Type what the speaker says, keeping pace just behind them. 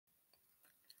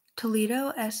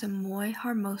Toledo es un muy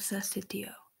hermoso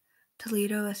sitio.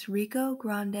 Toledo es rico,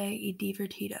 grande y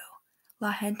divertido.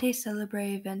 La gente celebra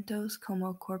eventos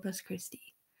como Corpus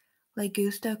Christi. Le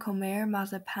gusta comer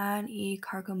mazapán y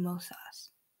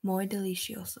cargamosas. Muy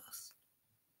deliciosos.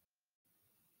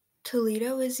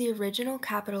 Toledo is the original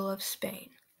capital of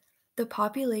Spain. The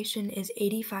population is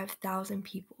 85,000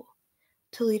 people.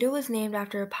 Toledo was named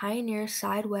after a pioneer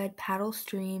side-wed paddle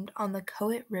stream on the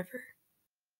Coet River.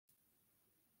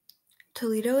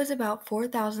 Toledo is about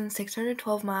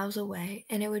 4,612 miles away,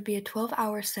 and it would be a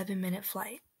 12-hour, 7-minute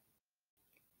flight.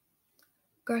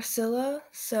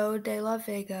 Garcilaso de la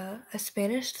Vega, a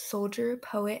Spanish soldier,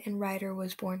 poet, and writer,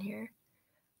 was born here.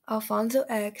 Alfonso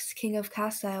X, King of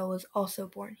Castile, was also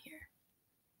born here.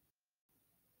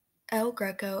 El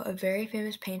Greco, a very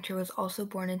famous painter, was also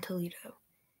born in Toledo.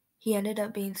 He ended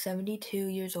up being 72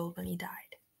 years old when he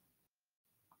died.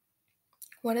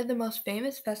 One of the most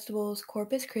famous festivals,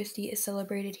 Corpus Christi, is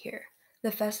celebrated here.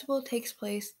 The festival takes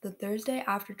place the Thursday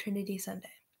after Trinity Sunday.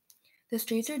 The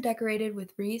streets are decorated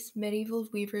with wreaths, medieval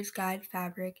weaver's guide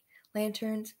fabric,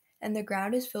 lanterns, and the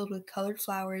ground is filled with colored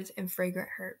flowers and fragrant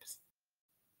herbs.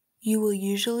 You will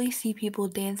usually see people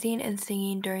dancing and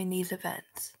singing during these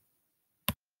events.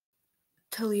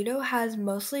 Toledo has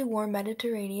mostly warm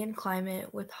Mediterranean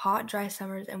climate with hot, dry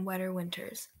summers and wetter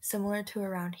winters, similar to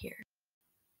around here.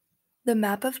 The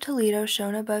map of Toledo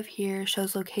shown above here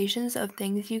shows locations of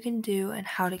things you can do and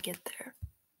how to get there.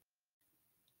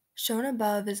 Shown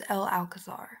above is El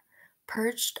Alcazar.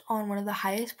 Perched on one of the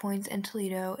highest points in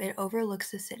Toledo, it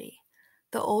overlooks the city.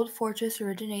 The old fortress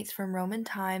originates from Roman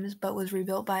times but was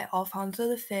rebuilt by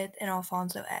Alfonso V and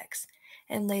Alfonso X,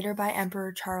 and later by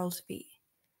Emperor Charles V.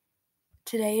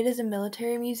 Today it is a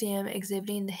military museum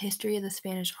exhibiting the history of the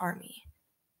Spanish Army.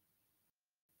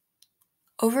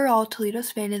 Overall, Toledo,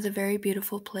 Spain is a very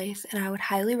beautiful place, and I would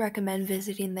highly recommend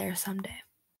visiting there someday.